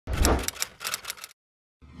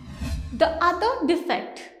The other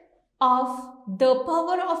defect of the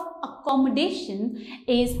power of accommodation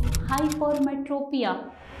is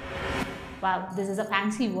hypermetropia. Wow, this is a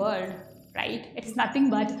fancy word, right? It is nothing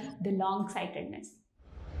but the long-sightedness.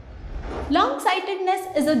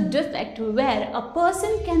 Long-sightedness is a defect where a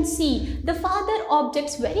person can see the farther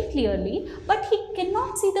objects very clearly, but he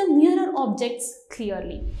cannot see the nearer objects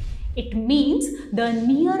clearly. It means the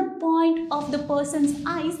near point of the person's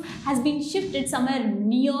eyes has been shifted somewhere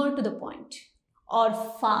near to the point or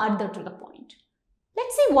farther to the point.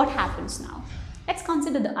 Let's see what happens now. Let's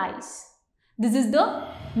consider the eyes. This is the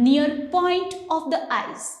near point of the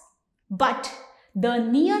eyes, but the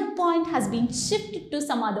near point has been shifted to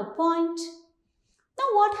some other point. Now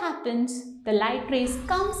what happens? The light rays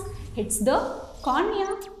comes, hits the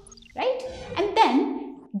cornea, right? And then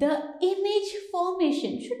the image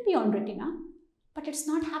formation should be on retina, but it's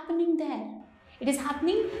not happening there. It is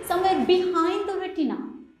happening somewhere behind the retina.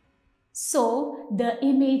 So the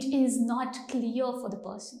image is not clear for the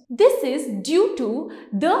person. This is due to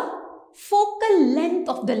the focal length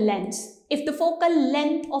of the lens. If the focal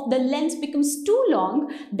length of the lens becomes too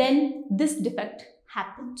long, then this defect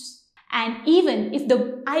happens. And even if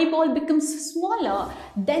the eyeball becomes smaller,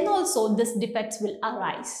 then also this defects will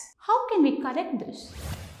arise. How can we correct this?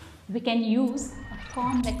 We can use a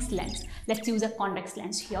convex lens. Let's use a convex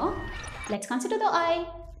lens here. Let's consider the eye.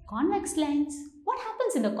 Convex lens. What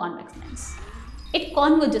happens in the convex lens? It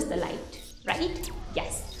converges the light, right?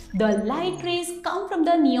 Yes. The light rays come from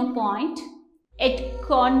the near point. It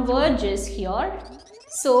converges here.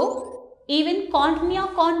 So, even cornea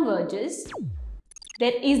converges.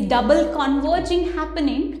 There is double converging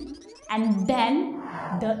happening, and then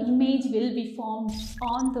the image will be formed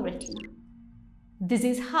on the retina. This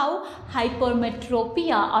is how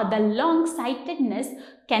hypermetropia or the long-sightedness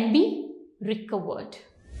can be recovered.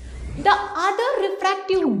 The other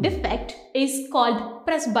refractive defect is called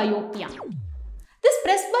presbyopia. This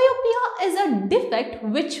presbyopia is a defect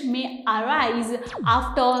which may arise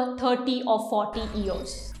after 30 or 40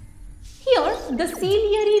 years. Here, the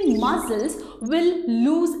ciliary muscles will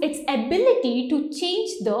lose its ability to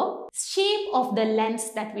change the shape of the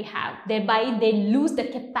lens that we have. Thereby, they lose the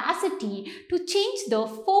capacity to change the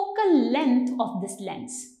focal length of this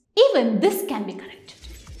lens. Even this can be corrected.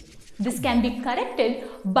 This can be corrected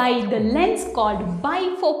by the lens called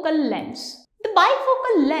bifocal lens. The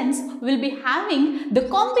bifocal lens will be having the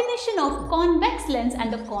combination of convex lens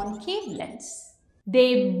and the concave lens.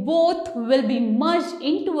 They both will be merged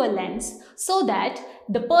into a lens so that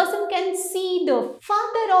the person can see the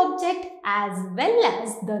farther object as well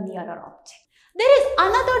as the nearer object. There is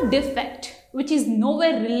another defect which is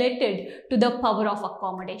nowhere related to the power of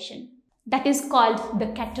accommodation. That is called the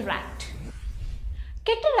cataract.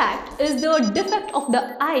 Cataract is the defect of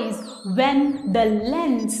the eyes when the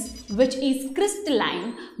lens, which is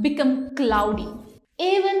crystalline, become cloudy.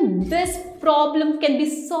 Even this problem can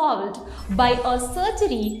be solved by a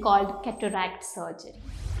surgery called cataract surgery.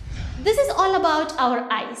 This is all about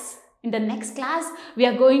our eyes. In the next class, we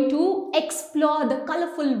are going to explore the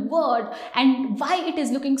colorful world and why it is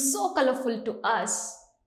looking so colorful to us.